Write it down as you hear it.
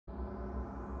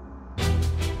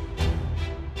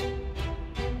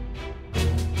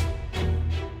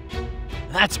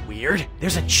that's weird.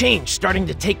 There's a change starting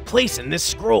to take place in this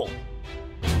scroll.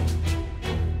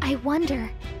 I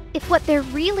wonder if what they're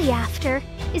really after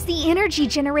is the energy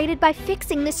generated by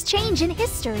fixing this change in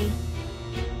history.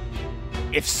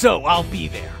 If so, I'll be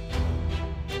there.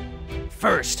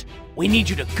 First, we need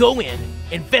you to go in,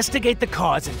 investigate the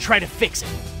cause, and try to fix it.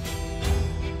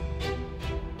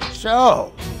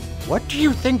 So, what do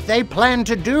you think they plan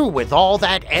to do with all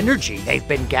that energy they've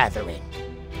been gathering?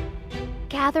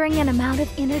 Gathering an amount of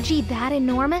energy that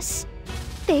enormous,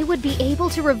 they would be able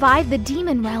to revive the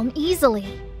demon realm easily.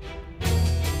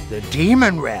 The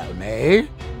demon realm, eh?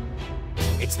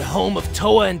 It's the home of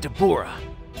Toa and Dabura.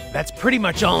 That's pretty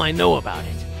much all I know about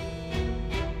it.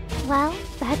 Well,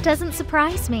 that doesn't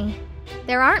surprise me.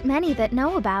 There aren't many that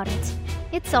know about it.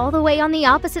 It's all the way on the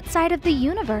opposite side of the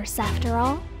universe, after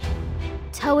all.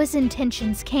 Toa's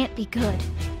intentions can't be good.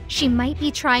 She might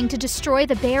be trying to destroy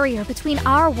the barrier between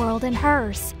our world and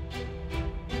hers.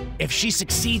 If she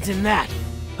succeeds in that,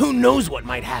 who knows what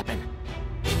might happen?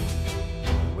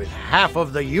 With half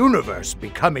of the universe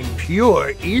becoming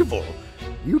pure evil,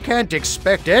 you can't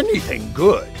expect anything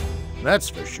good. That's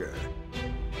for sure.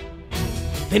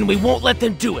 Then we won't let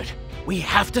them do it. We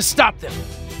have to stop them,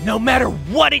 no matter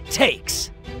what it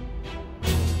takes.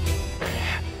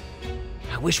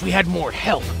 I wish we had more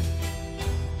help.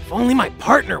 If only my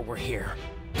partner were here.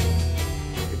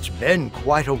 It's been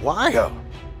quite a while.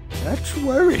 That's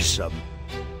worrisome.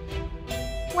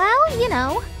 Well, you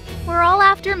know, we're all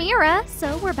after Mira,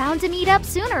 so we're bound to meet up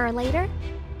sooner or later.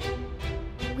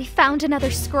 We found another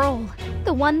scroll.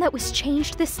 The one that was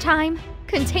changed this time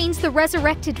contains the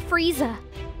resurrected Frieza.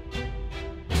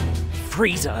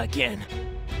 Frieza again.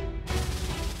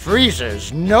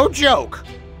 Frieza's no joke.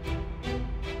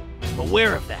 I'm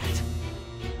aware of that.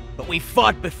 But we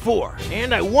fought before,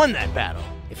 and I won that battle,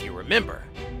 if you remember.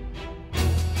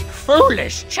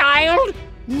 Foolish child!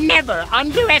 Never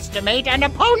underestimate an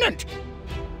opponent!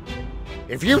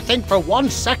 If you think for 1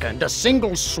 second a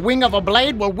single swing of a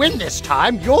blade will win this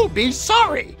time, you'll be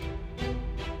sorry!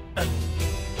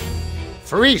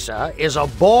 Frieza is a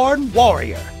born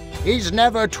warrior. He's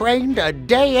never trained a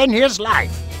day in his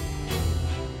life.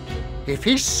 If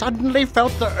he suddenly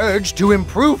felt the urge to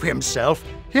improve himself,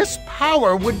 his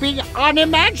power would be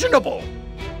unimaginable.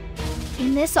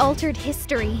 In this altered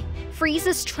history,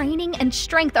 Frieza's training and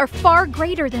strength are far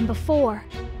greater than before.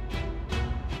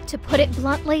 To put it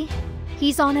bluntly,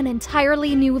 he's on an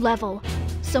entirely new level,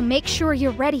 so make sure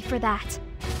you're ready for that.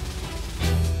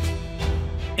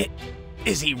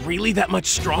 Is he really that much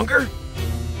stronger?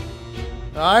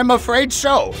 I'm afraid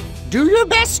so. Do your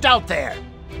best out there.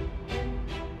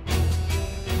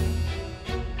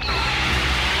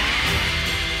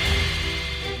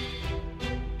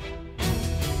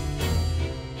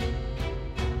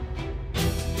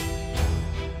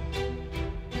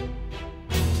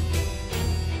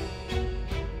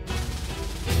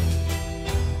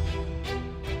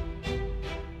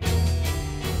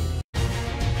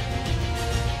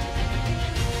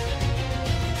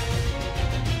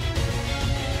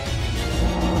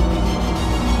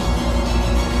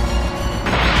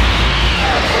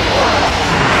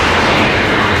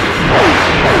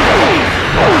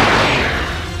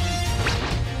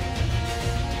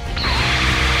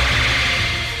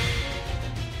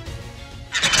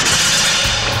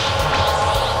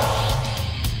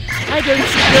 Why don't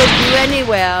you go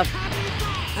anywhere?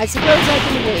 I suppose I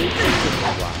can wait a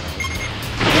little while.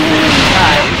 In the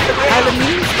meantime, I'll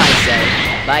amuse myself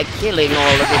by killing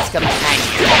all of its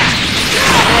companions.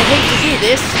 I hate to do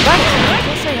this, but I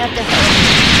guess I have to help.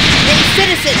 Hey,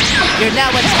 citizen! You're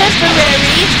now a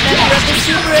temporary member of the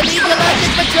Super Elite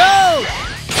Galactic Patrol!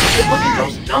 Look at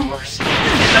those numbers!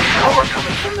 And the power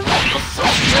coming from them feels so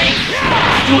strange!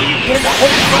 Do what you can to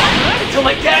hold it on until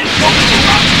my dad comes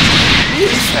along! Who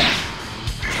is that?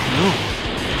 No.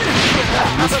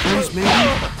 His friends, maybe?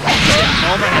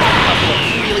 Mama has a couple of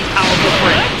really powerful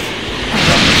friends.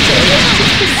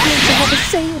 It's pretty good to have a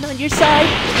Saiyan on your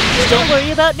side. Don't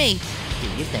worry about me. Do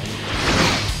your thing.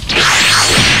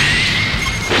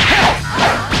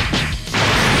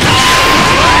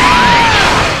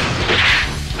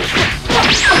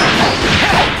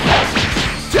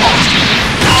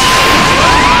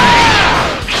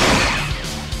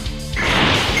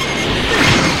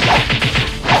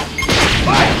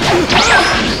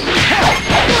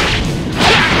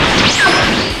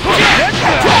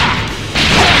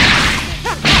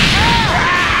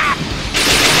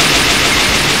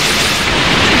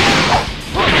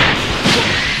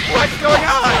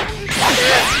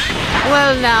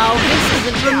 Well now, this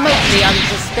isn't remotely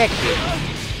unsuspected.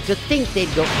 To think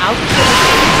they'd go out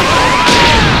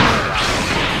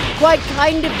quite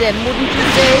kind of them, wouldn't you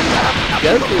say?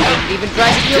 Goku didn't even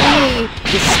try to kill me,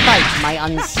 despite my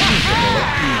unspeakable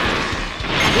evil.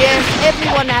 Yes,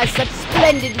 everyone has such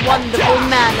splendid, wonderful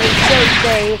manners, don't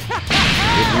they?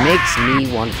 It makes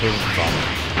me want to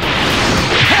vomit.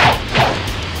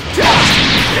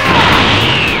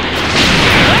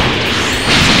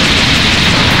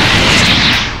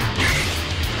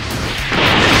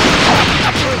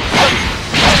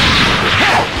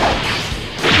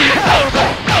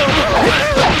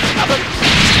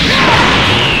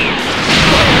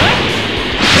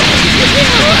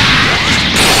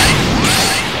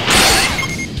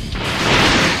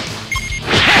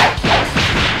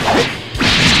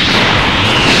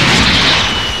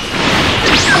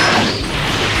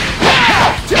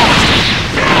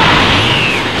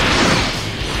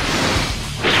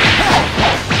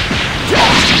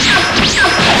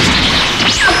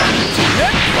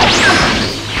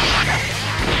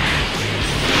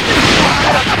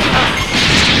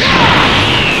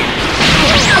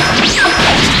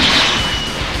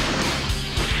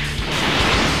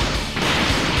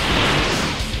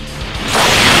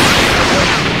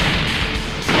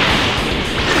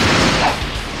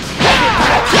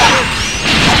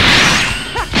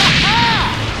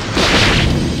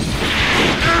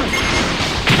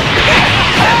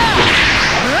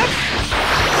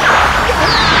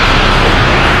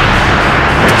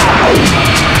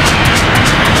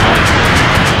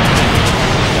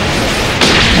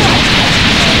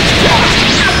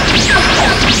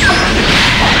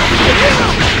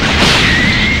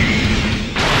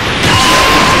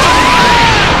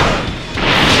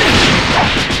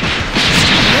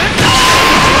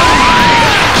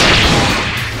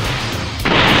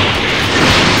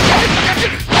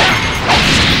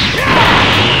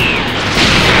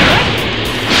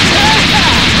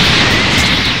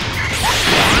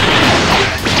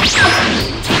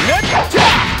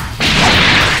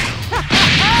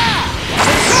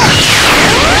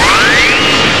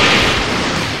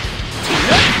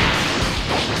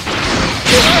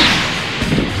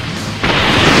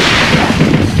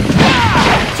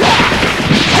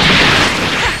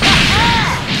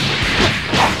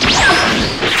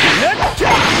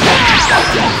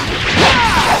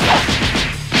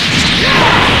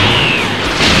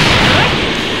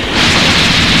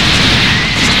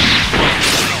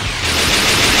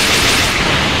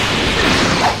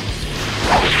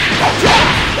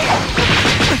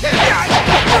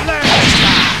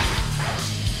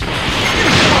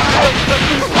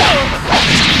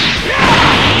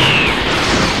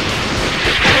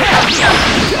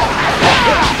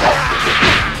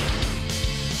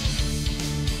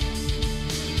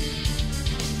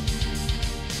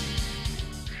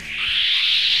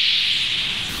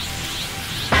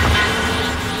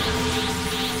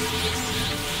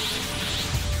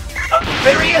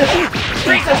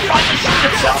 Frieza's trying to shoot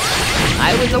himself!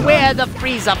 I was aware the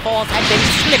Frieza Force had been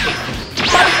slipping,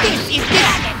 but this is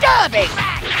disturbing!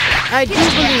 I do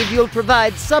believe you'll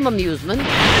provide some amusement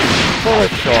for a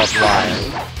short while.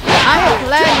 I have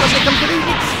planned on the complete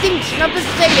extinction of the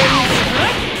Saiyans.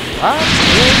 But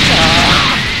here we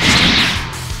are.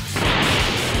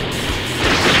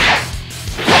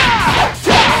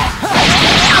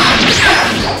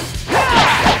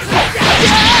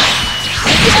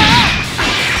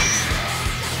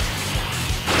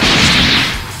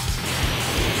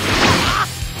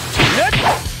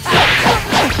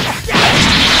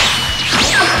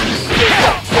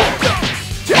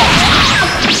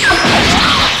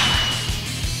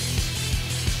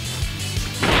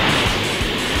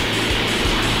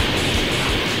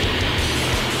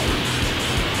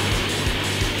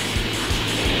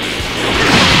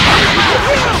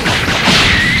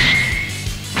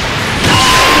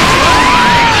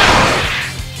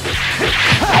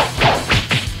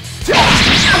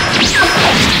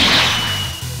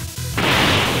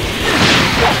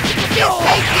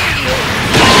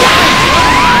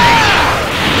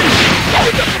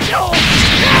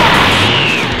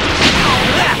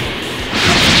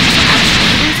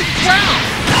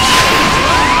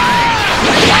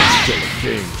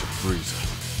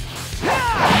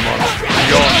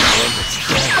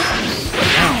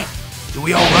 Do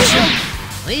we all rush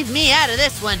him? Leave me out of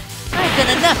this one. I've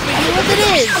done enough for you as it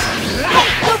is.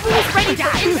 Goku's ready to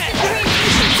instant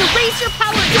transmission, so raise your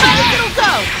power as high as it'll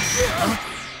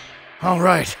go! All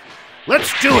right,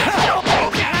 let's do it!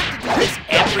 This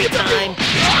every time.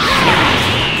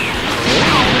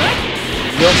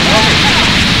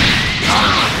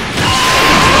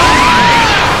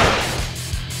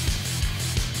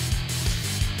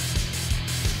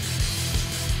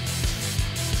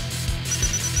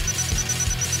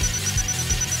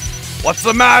 What's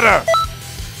the matter?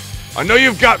 I know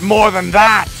you've got more than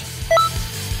that!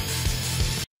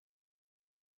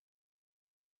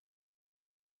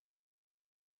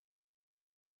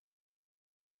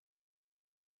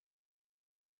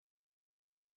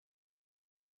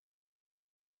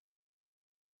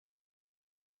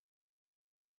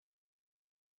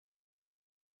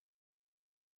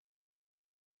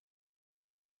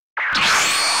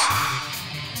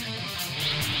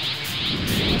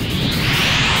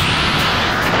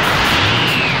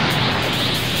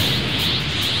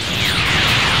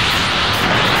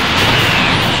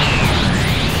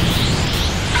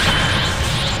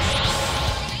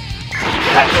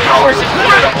 That power's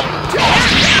incredible!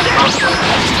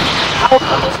 Power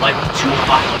levels might be too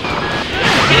high.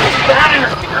 It's bad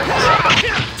interference.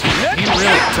 He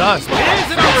really does. How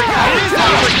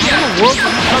in the world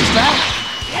when he comes back?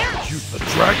 Use the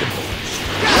Dragon Balls.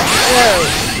 Oh,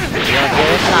 you're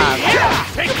very calm.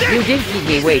 You did keep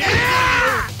me waiting.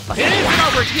 But It isn't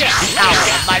over yet. the hour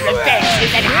of my revenge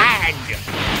is at hand.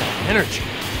 Energy.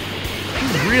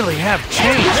 You really have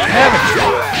changed, haven't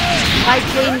you? I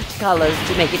changed colors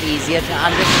to make it easier to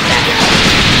understand.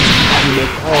 You may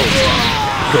call it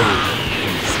gold.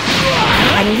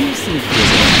 And you seem to be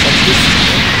at this.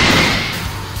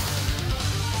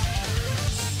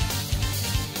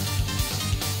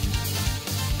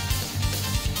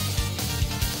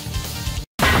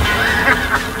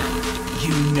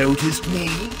 You noticed me?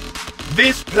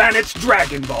 This planet's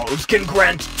Dragon Balls can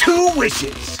grant 2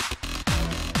 wishes.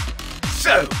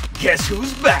 So, guess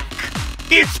who's back?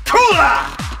 It's Cooler!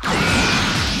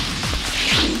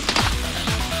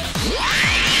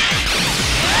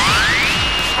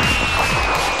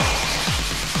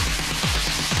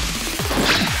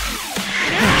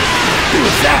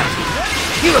 Who's that?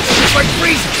 He looks just like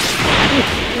Frieza!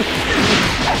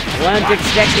 Weren't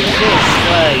expecting this,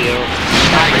 were you?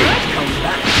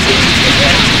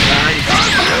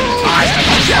 I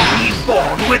am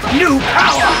reborn with new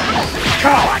power!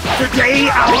 God, today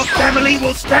our family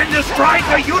will stand astride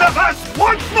the universe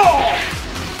once more!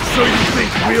 So you think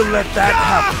we'll let that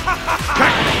happen?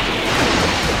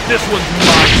 This one's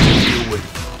mine to deal with.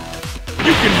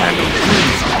 You can handle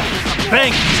Frieza.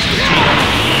 Thank you, Vegeta.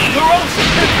 You're also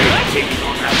taking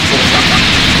on that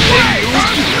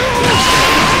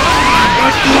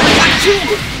But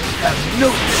you have no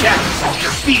chance of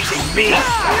defeating me!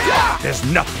 There's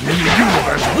nothing in the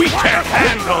universe we can't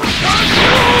handle!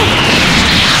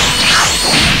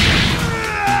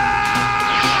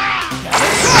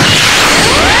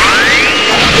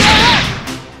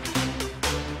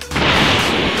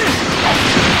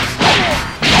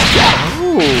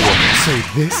 So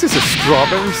this is a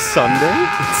strawberry sundae?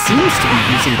 It seems to be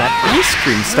using that ice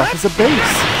cream stuff as a base.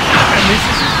 And this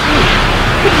is fruit.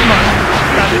 Look at my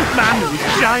rabbit man with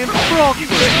giant frog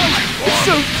foot. It's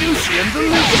so juicy and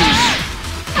delicious.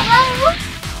 Hello?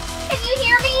 Can you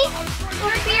hear me?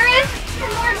 Lord Beerus and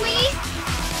Lord Lee?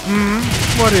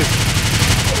 What is it?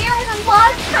 We are in a lot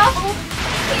of trouble.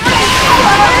 We are in a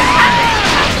lot of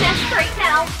happiness right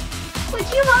now. Would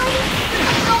you mind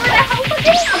coming over to help a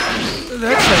bit?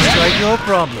 That sounds like your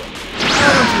problem. Why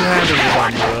don't you handle it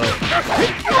on your own?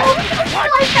 Oh,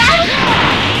 like that?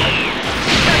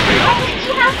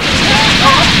 You have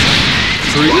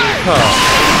Freaka!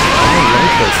 I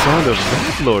like the sound of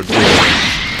that, Lord Beer.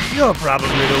 You're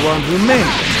probably the one who made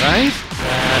it, right?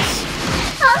 Yes.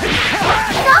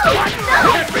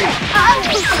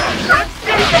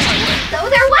 No,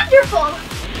 they're wonderful.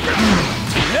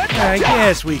 I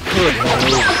guess we could hold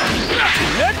over.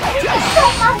 Thank you so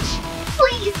much.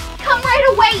 Please, come right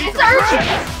away. It's urgent.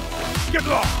 Get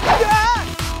lost!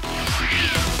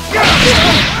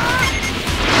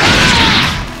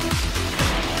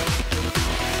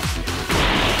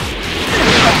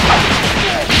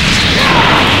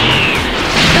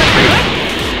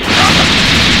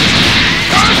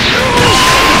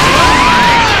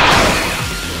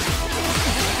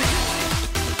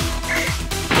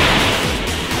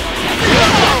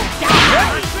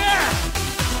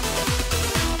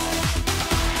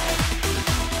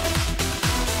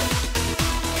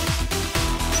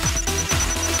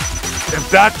 If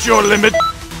that's your limit,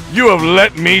 you have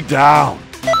let me down.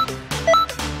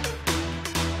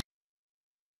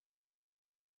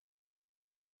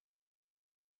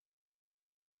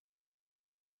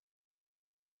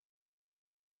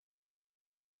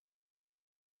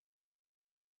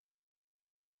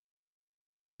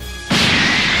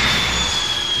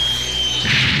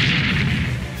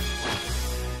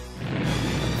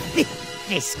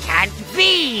 This can't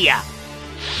be!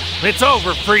 It's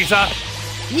over, Frieza.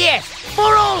 Yes,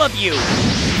 for all of you!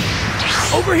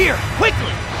 Over here,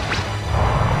 quickly!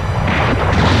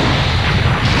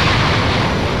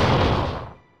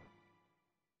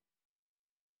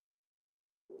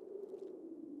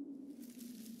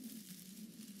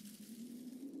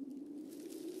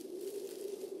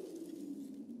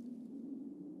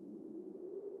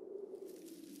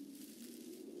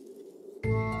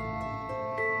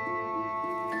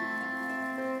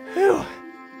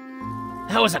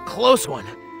 That was a close one.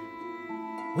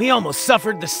 We almost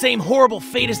suffered the same horrible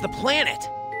fate as the planet.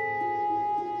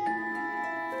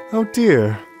 Oh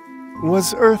dear.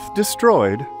 Was Earth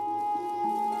destroyed?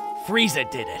 Frieza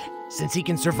did it, since he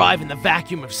can survive in the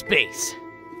vacuum of space.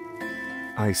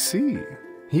 I see.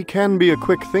 He can be a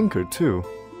quick thinker, too.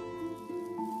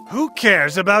 Who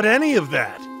cares about any of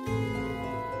that?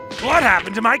 What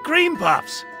happened to my cream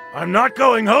puffs? I'm not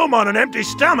going home on an empty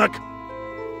stomach.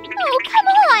 Oh, come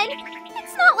on!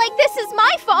 It's not like this is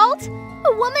my fault!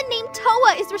 A woman named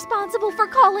Toa is responsible for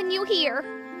calling you here.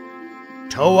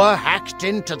 Toa hacked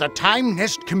into the Time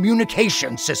Nest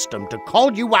communication system to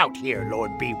call you out here,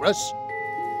 Lord Beerus.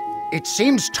 It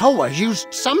seems Toa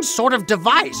used some sort of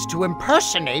device to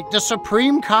impersonate the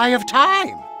Supreme Kai of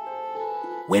Time.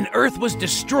 When Earth was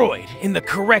destroyed in the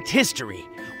correct history,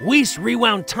 Whis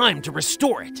rewound time to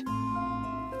restore it.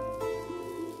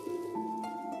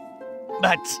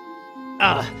 But,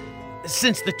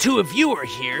 since the two of you are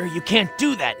here, you can't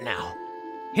do that now.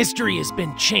 History has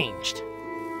been changed.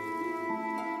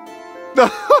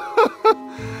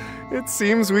 It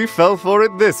seems we fell for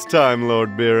it this time,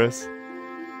 Lord Beerus.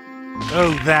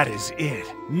 Oh, that is it.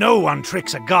 No one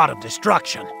tricks a god of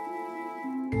destruction.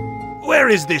 Where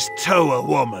is this Toa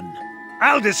woman?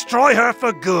 I'll destroy her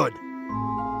for good.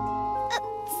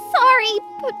 Sorry,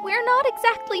 but we're not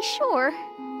exactly sure.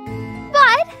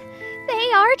 But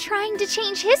they are trying to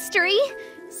change history,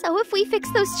 so if we fix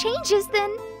those changes,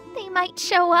 then they might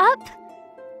show up.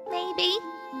 Maybe.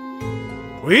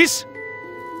 Whis?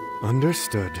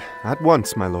 Understood. At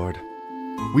once, my lord.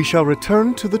 We shall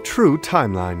return to the true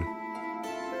timeline.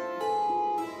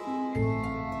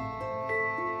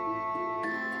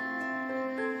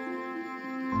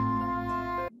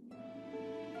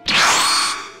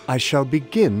 I shall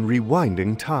begin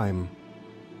rewinding time.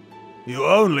 You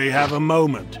only have a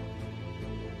moment.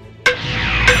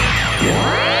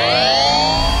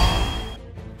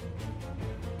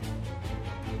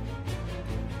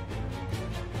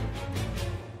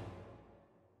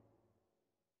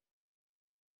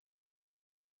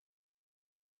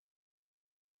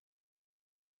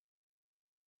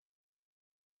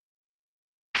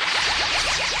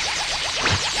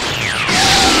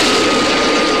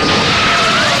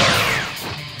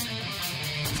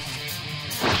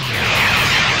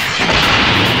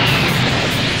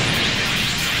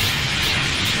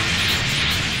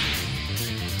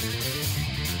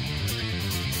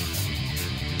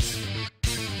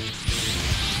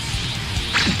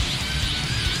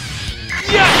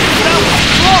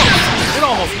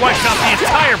 Wiped out the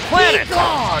entire planet!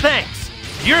 Thanks!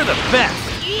 You're the best!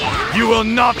 You will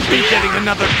not be getting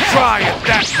another try at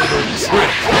that little trick!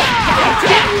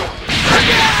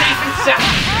 Safe and sound!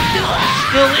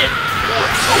 Still in!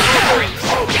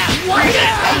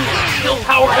 Still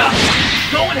powered up!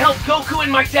 Go and help Goku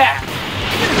and my dad!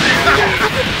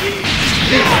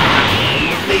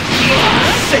 They feel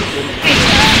safe in the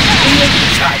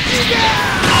That's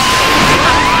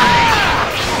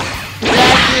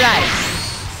right.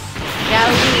 Shall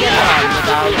we get on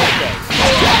with our day?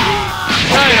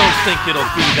 I don't think it'll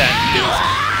be that easy.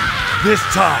 This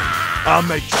time, I'll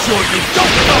make sure you don't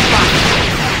come back!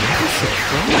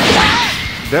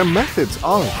 Their methods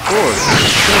are, of course,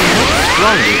 so much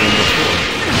stronger than before.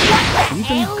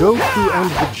 Even Goku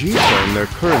and Vegeta in their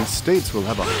current states will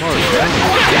have a hard time.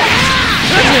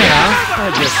 Yeah,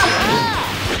 I guess so.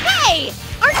 Hey!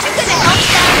 Aren't you gonna help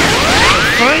them?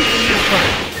 Frank is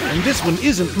fine. And this one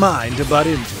isn't mine to butt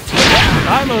into.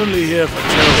 I'm only here for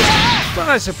Toa, but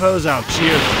I suppose I'll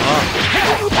cheer them up.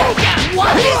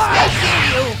 What is making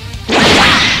you?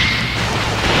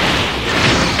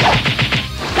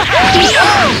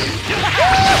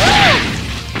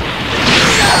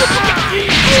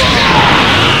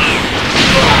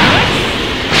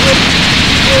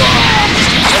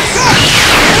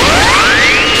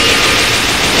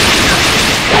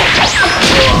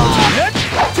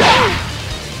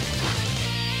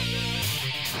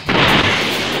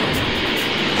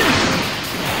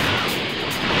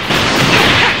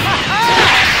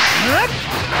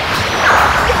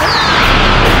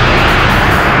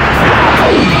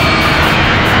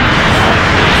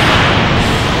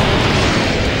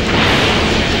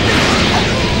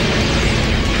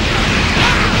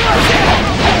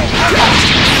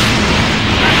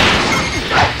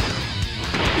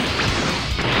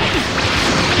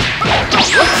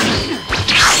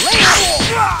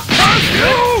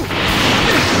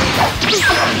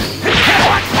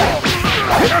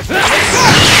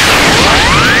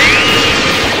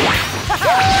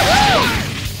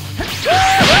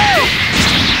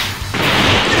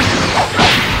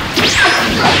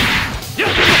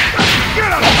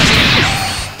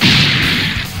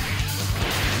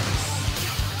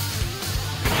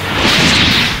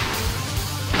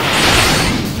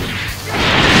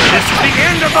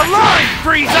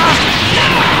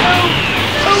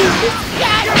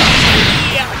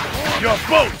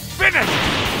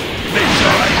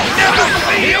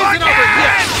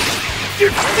 you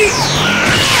see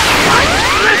my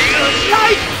precious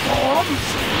life forms?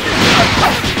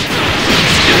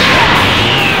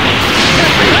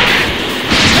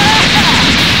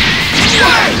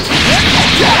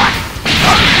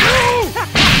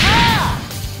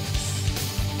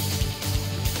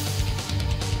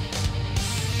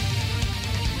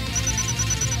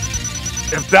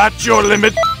 If that's your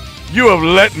limit, you have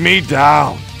let me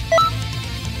down.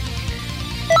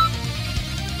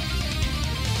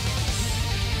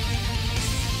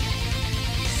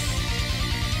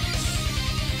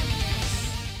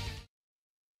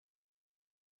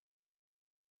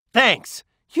 Thanks.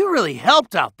 You really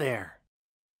helped out there.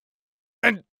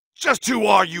 And just who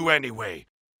are you anyway?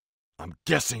 I'm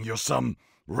guessing you're some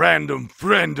random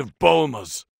friend of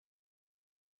Bulma's.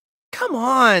 Come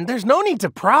on, there's no need to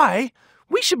pry.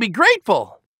 We should be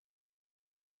grateful.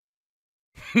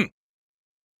 I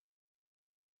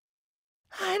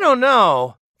don't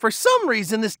know. For some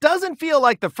reason, this doesn't feel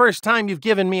like the first time you've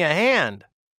given me a hand.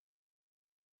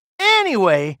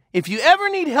 Anyway, if you ever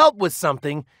need help with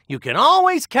something, you can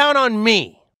always count on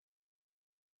me.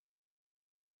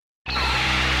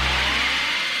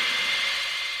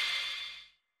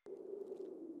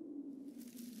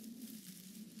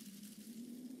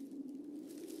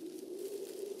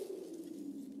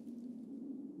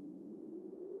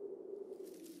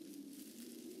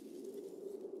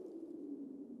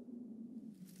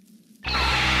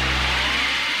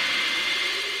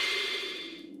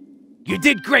 You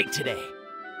did great today.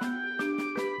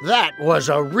 That was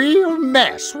a real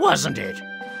mess, wasn't it?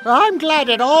 I'm glad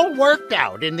it all worked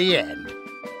out in the end.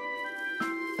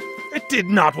 It did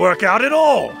not work out at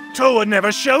all. Toa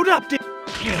never showed up.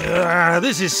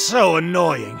 This is so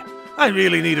annoying. I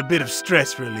really need a bit of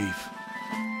stress relief.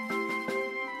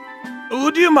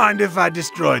 Would you mind if I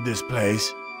destroyed this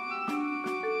place?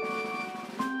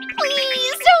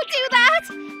 Please don't do that!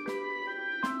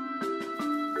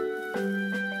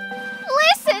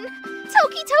 Listen!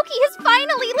 Toki Toki has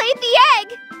finally laid the egg!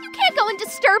 You can't go and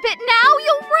disturb it now!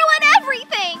 You'll ruin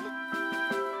everything!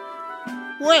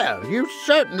 Well, you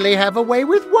certainly have a way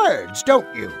with words,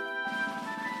 don't you?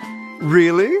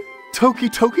 Really? Toki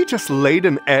Toki just laid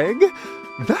an egg?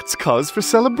 That's cause for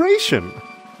celebration.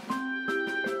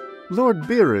 Lord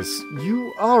Beerus,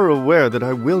 you are aware that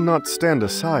I will not stand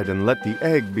aside and let the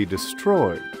egg be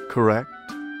destroyed, correct?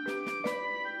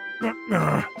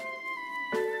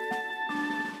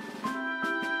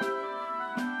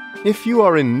 If you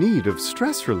are in need of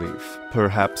stress relief,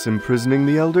 perhaps imprisoning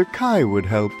the Elder Kai would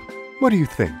help. What do you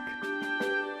think?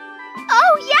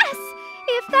 Oh, yes!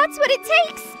 If that's what it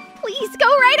takes, please go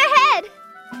right ahead!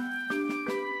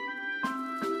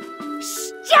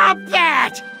 Stop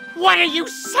that! What are you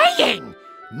saying?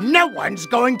 No one's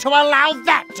going to allow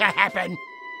that to happen!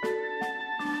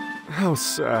 How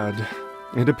sad.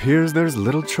 It appears there's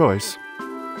little choice.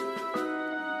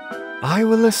 I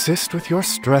will assist with your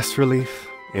stress relief,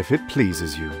 if it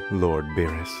pleases you, Lord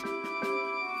Beerus.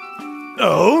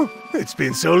 Oh, it's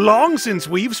been so long since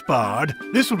we've sparred.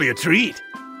 This will be a treat.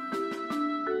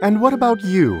 And what about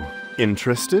you?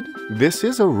 Interested? This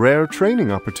is a rare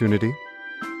training opportunity.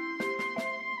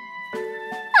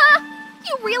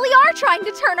 You really are trying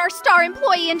to turn our star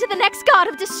employee into the next god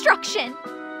of destruction!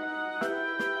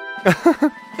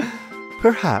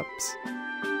 Perhaps.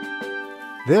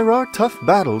 There are tough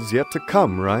battles yet to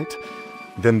come, right?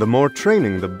 Then the more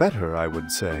training, the better, I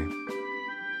would say.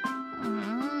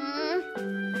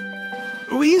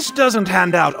 Whis doesn't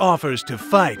hand out offers to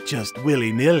fight just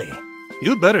willy-nilly.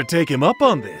 You'd better take him up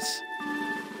on this.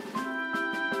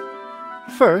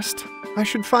 First, I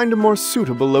should find a more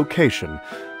suitable location.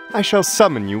 I shall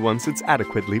summon you once it's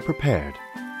adequately prepared.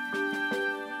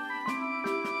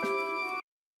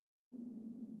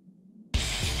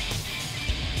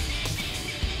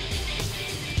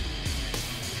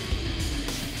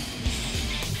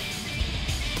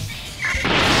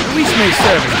 Whis may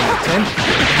serve as my attendant, but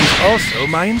he's also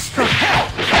my instructor.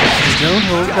 So don't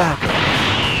hold back.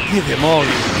 Give him all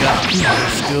you've got.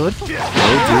 Understood?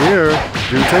 Oh dear.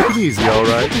 Do take it easy, all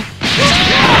right?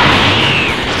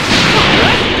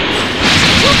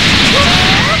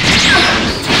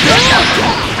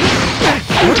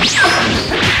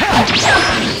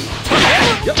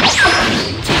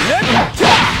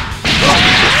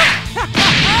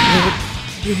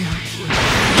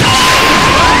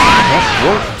 That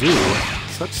won't do.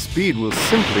 Such speed will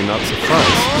simply not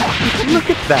suffice. Look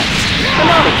at that! An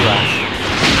autograph!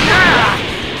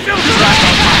 Don't drag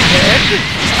on my head!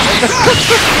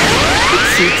 It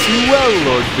suits you well,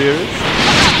 Lord Beerus.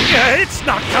 It's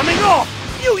not coming off!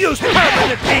 You use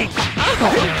permanent ink!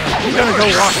 I'm gonna go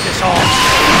wash this off.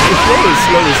 If you're as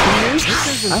slow as he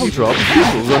is, I'll drop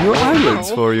pupils on your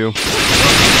eyelids for you.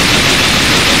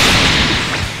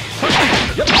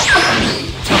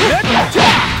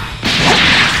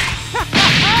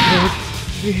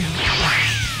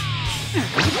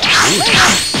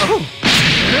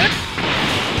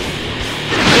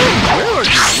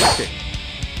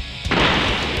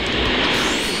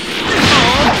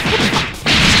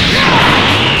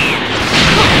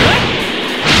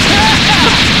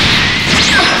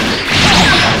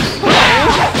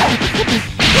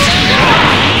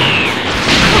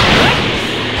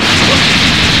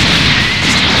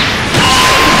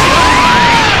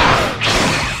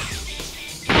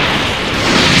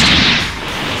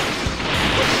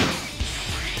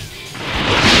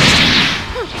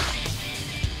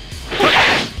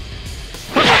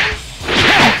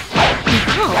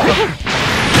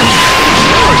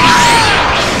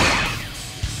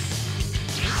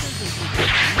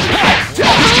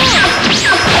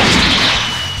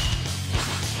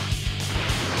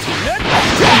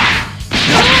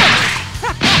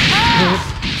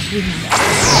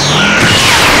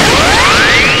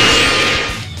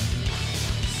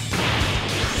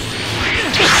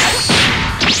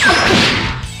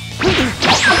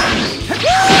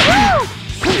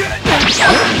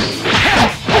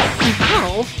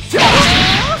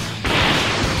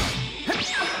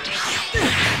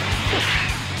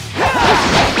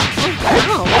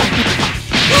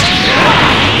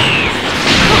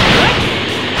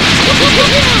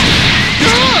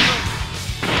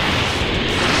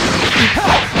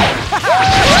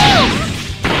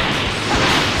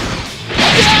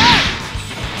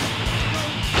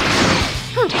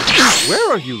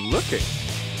 Where are you looking?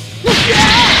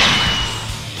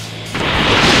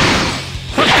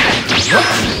 Where are you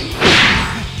looking?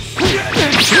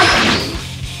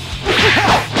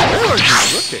 Where are you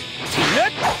looking?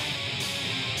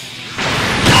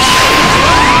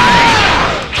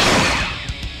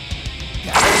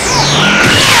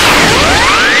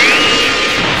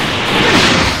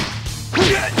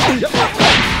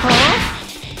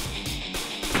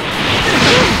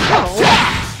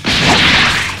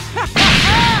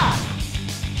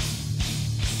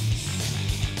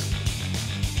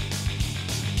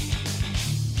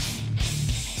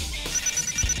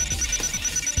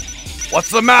 What's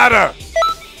the matter?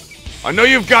 I know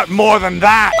you've got more than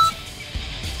that!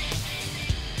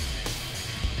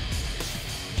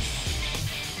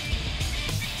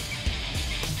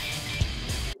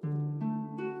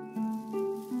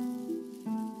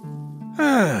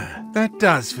 That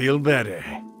does feel better.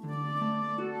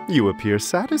 You appear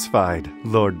satisfied,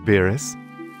 Lord Beerus.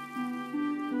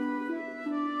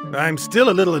 I'm still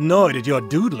a little annoyed at your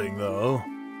doodling, though.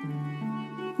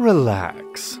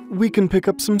 Relax. We can pick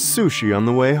up some sushi on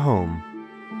the way home.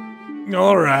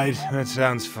 All right, that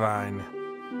sounds fine.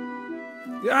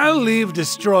 I'll leave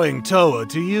destroying Toa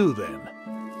to you, then.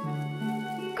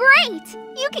 Great!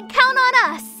 You can count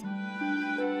on us!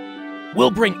 We'll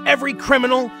bring every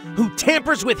criminal who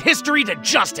tampers with history to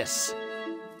justice!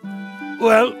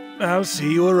 Well, I'll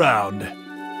see you around.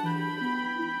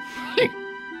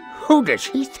 Who does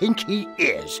he think he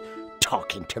is,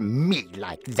 talking to me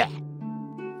like that?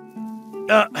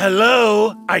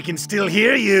 Hello? I can still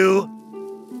hear you.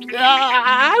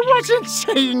 I wasn't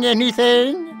saying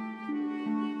anything.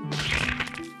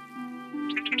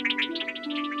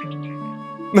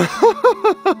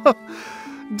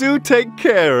 Do take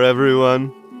care,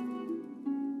 everyone.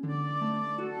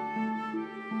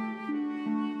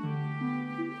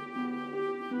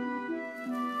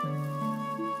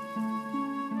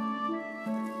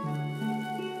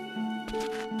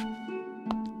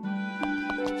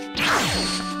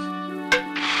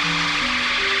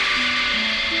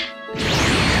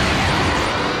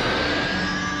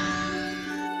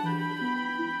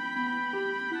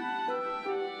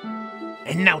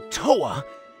 And now Toa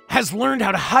has learned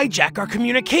how to hijack our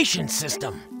communication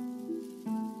system.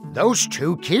 Those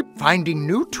two keep finding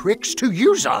new tricks to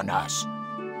use on us.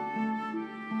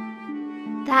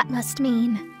 That must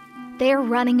mean they're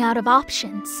running out of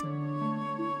options.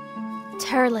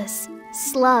 Turles,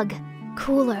 Slug,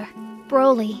 Cooler,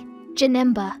 Broly,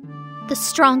 Janemba. The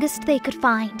strongest they could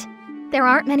find. There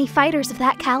aren't many fighters of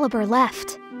that caliber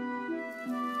left.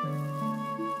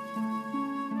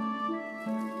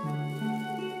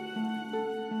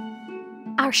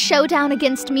 Our showdown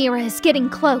against Mira is getting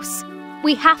close.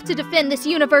 We have to defend this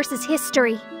universe's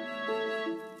history.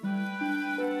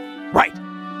 Right.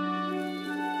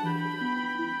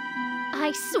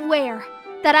 I swear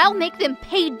that I'll make them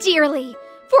pay dearly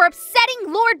for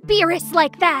upsetting Lord Beerus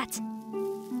like that.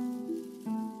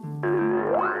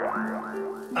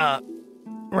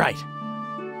 Right.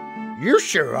 You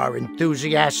sure are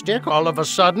enthusiastic all of a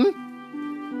sudden.